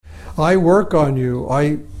I work on you.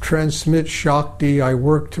 I transmit Shakti. I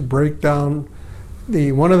work to break down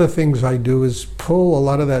one of the things I do is pull a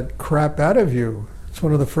lot of that crap out of you. It's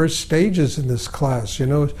one of the first stages in this class,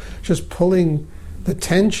 just pulling the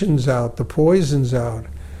tensions out, the poisons out,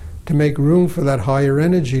 to make room for that higher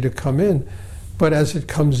energy to come in. But as it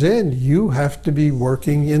comes in, you have to be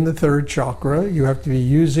working in the third chakra. You have to be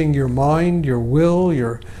using your mind, your will,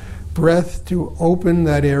 your breath to open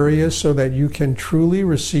that area so that you can truly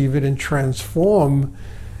receive it and transform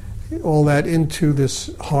all that into this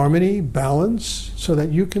harmony, balance, so that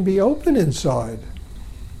you can be open inside.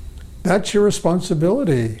 That's your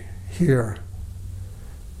responsibility here.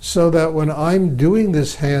 So that when I'm doing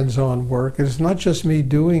this hands-on work, it's not just me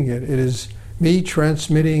doing it, it is me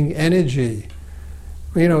transmitting energy.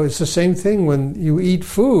 It's the same thing when you eat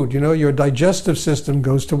food, your digestive system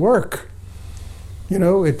goes to work.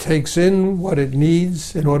 It takes in what it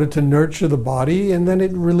needs in order to nurture the body, and then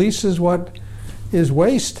it releases what is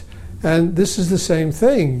waste. And this is the same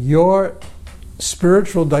thing. Your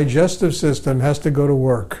spiritual digestive system has to go to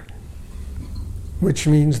work, which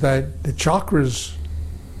means that the chakras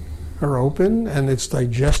are open and it's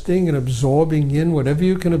digesting and absorbing in whatever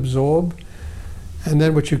you can absorb. And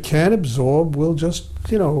then what you can't absorb will just,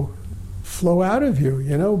 flow out of you,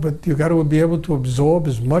 but you've got to be able to absorb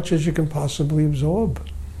as much as you can possibly absorb.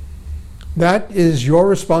 That is your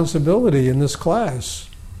responsibility in this class,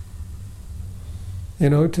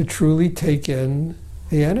 to truly take in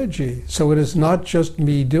the energy. So it is not just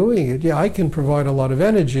me doing it. Yeah, I can provide a lot of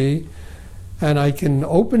energy and I can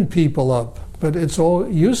open people up, but it's all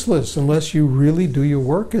useless unless you really do your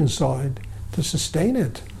work inside to sustain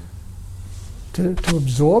it, to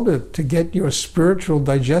absorb it, to get your spiritual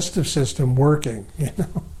digestive system working,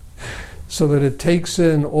 so that it takes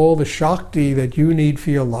in all the Shakti that you need for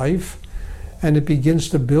your life, and it begins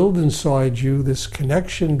to build inside you this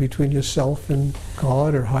connection between yourself and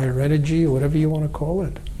God or higher energy, or whatever you want to call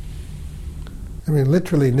it.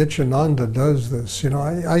 Literally, Nityananda does this.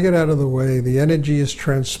 I get out of the way. The energy is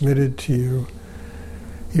transmitted to you.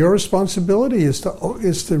 Your responsibility is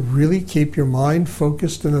to really keep your mind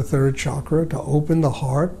focused in the third chakra, to open the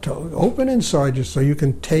heart, to open inside you so you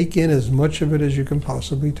can take in as much of it as you can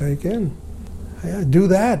possibly take in. Yeah, do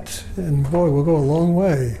that, and boy, we'll go a long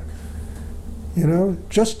way.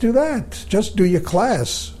 Just do that. Just do your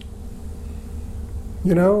class.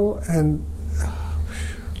 And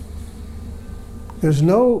there's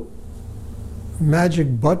no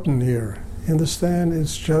magic button here. Understand?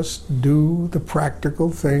 It's just do the practical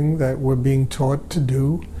thing that we're being taught to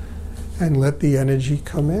do and let the energy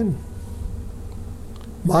come in.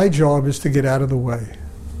 My job is to get out of the way.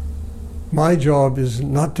 My job is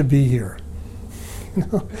not to be here.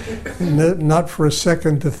 Not for a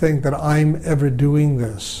second to think that I'm ever doing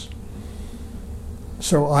this.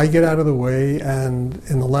 So I get out of the way, and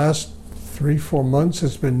in the last 3-4 months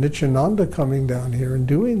it's been Nityananda coming down here and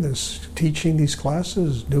doing this, teaching these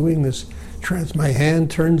classes, doing this. My hand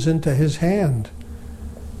turns into his hand.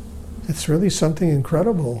 It's really something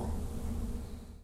incredible.